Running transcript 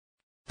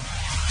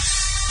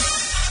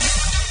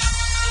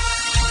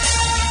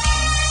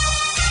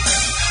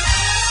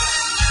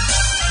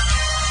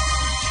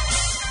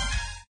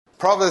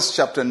Proverbs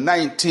chapter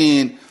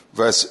 19,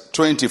 verse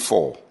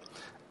 24.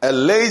 A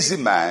lazy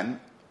man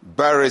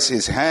buries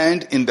his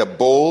hand in the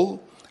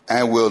bowl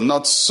and will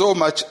not so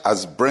much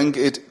as bring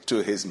it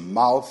to his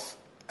mouth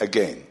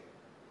again.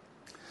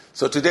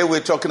 So today we're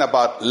talking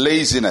about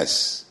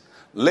laziness.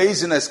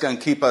 Laziness can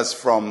keep us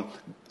from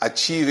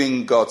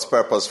achieving God's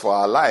purpose for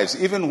our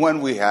lives. Even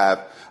when we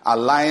have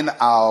aligned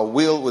our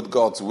will with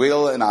God's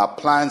will and our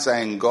plans are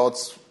in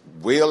God's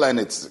will and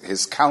it's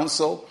His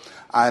counsel,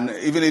 and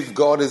even if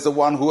God is the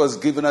one who has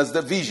given us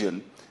the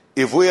vision,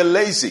 if we are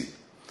lazy,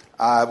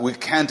 we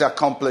can't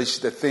accomplish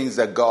the things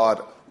that God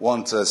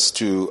wants us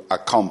to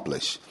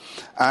accomplish.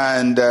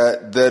 And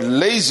the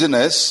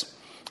laziness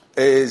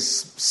is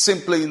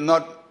simply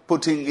not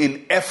putting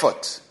in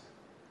effort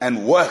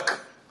and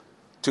work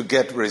to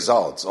get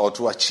results or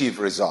to achieve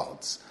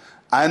results.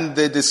 And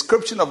the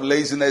description of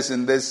laziness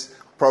in this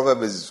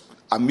proverb is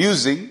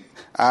amusing.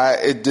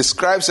 It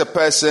describes a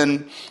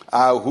person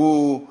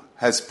who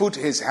has put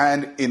his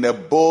hand in a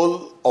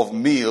bowl of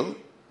meal,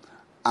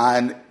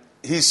 and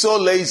he's so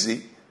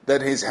lazy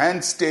that his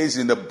hand stays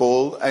in the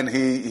bowl and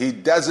he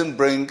doesn't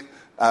bring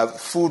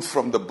food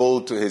from the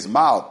bowl to his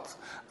mouth.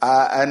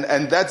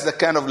 And that's the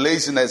kind of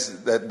laziness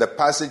that the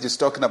passage is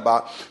talking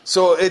about.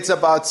 So it's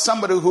about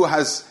somebody who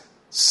has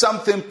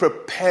something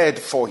prepared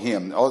for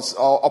him, or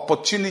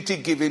opportunity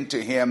given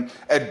to him.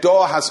 A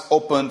door has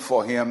opened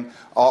for him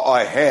or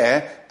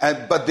her,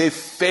 but they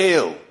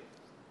fail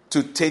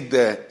to take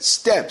the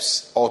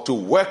steps or to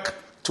work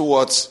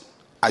towards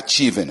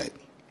achieving it.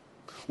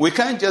 We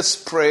can't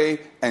just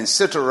pray and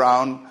sit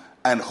around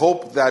and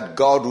hope that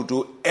God will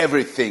do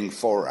everything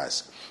for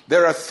us.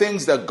 There are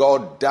things that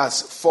God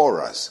does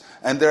for us,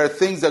 and there are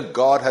things that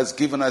God has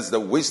given us the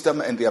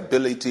wisdom and the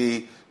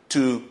ability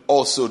to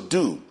also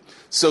do.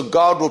 So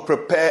God will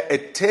prepare a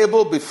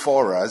table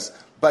before us,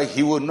 but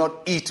He will not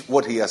eat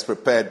what He has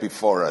prepared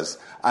before us.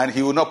 And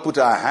He will not put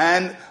our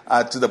hand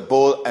to the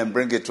bowl and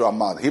bring it to our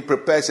mouth. He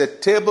prepares a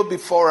table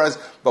before us,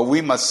 but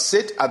we must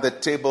sit at the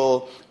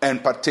table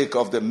and partake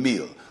of the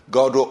meal.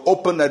 God will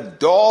open a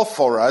door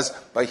for us,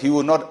 but He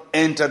will not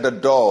enter the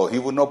door. He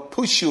will not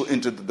push you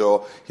into the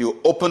door. He will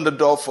open the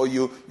door for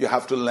you. You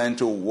have to learn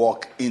to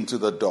walk into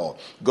the door.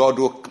 God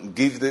will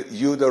give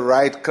you the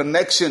right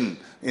connection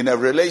in a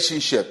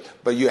relationship,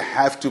 but you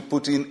have to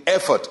put in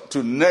effort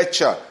to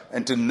nurture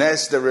and to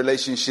nurse the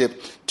relationship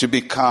to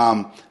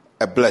become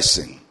a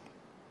blessing.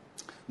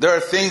 There are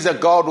things that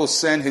God will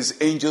send His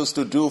angels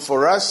to do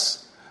for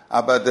us,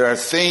 but there are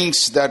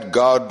things that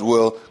God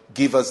will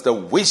give us the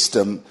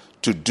wisdom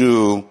to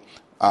do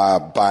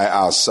by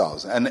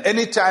ourselves. And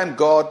anytime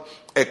God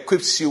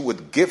equips you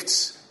with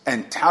gifts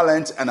and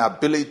talent and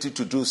ability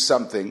to do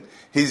something,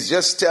 He's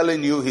just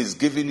telling you, He's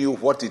giving you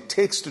what it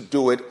takes to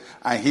do it,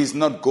 and He's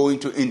not going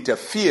to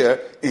interfere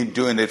in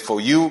doing it for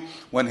you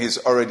when He's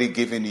already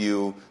given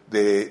you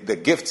the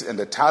gifts and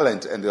the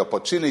talent and the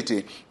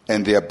opportunity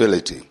and the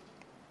ability.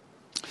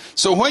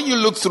 So when you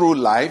look through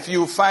life,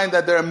 you find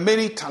that there are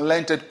many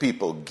talented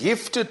people,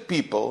 gifted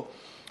people,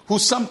 who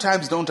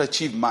sometimes don't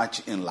achieve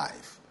much in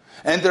life.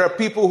 And there are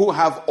people who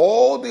have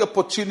all the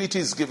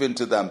opportunities given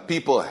to them.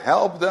 People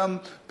help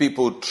them.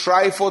 People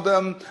try for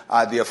them.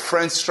 Their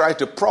friends try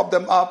to prop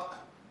them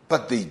up.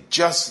 But they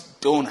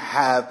just don't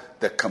have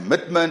the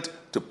commitment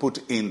to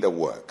put in the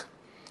work.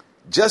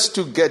 Just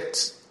to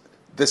get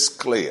this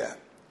clear,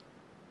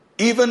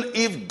 even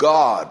if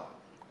God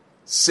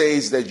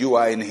says that you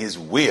are in His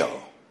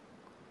will,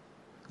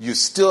 you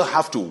still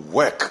have to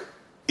work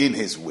in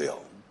His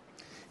will.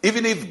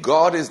 Even if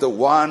God is the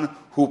one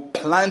who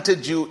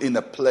planted you in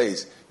a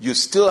place, you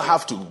still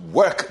have to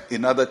work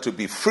in order to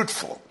be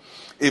fruitful.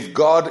 If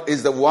God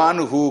is the one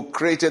who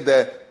created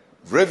the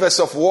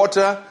rivers of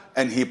water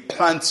and He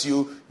plants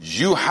you,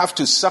 you have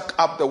to suck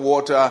up the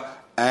water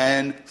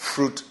and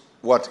fruit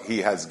what He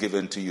has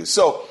given to you.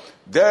 So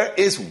there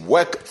is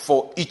work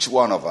for each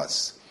one of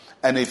us.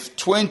 And if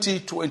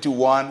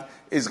 2021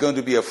 is going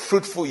to be a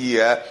fruitful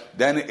year,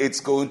 then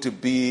it's going to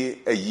be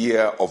a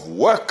year of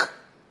work,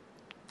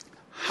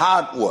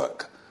 hard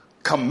work,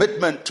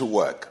 commitment to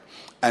work,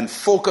 and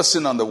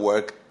focusing on the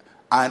work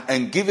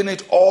and giving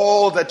it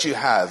all that you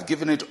have,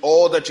 giving it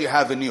all that you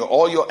have in you,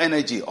 all your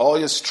energy, all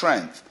your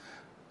strength.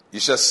 You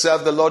shall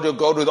serve the Lord your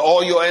God with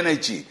all your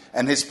energy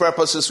and His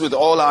purposes with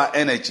all our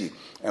energy.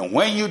 And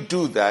when you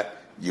do that,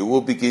 you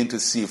will begin to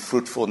see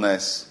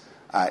fruitfulness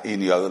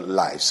in your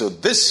life. So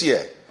this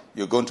year,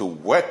 you're going to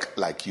work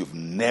like you've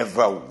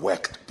never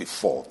worked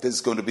before. This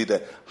is going to be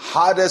the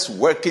hardest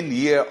working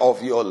year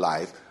of your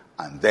life,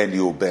 and then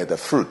you'll bear the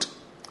fruit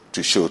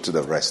to show to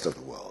the rest of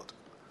the world.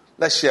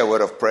 Let's share a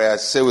word of prayer.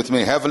 Say with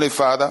me, Heavenly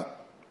Father,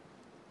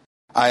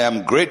 I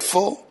am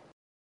grateful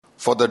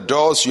for the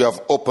doors you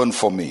have opened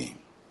for me.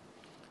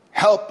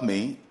 Help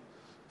me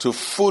to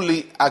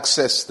fully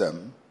access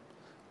them.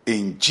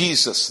 In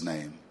Jesus'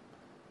 name,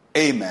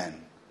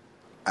 amen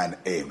and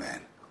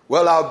amen.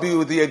 Well, I'll be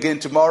with you again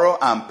tomorrow.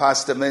 I'm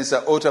Pastor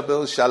Mensa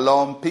Otabil.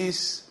 Shalom,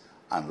 peace,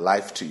 and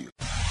life to you.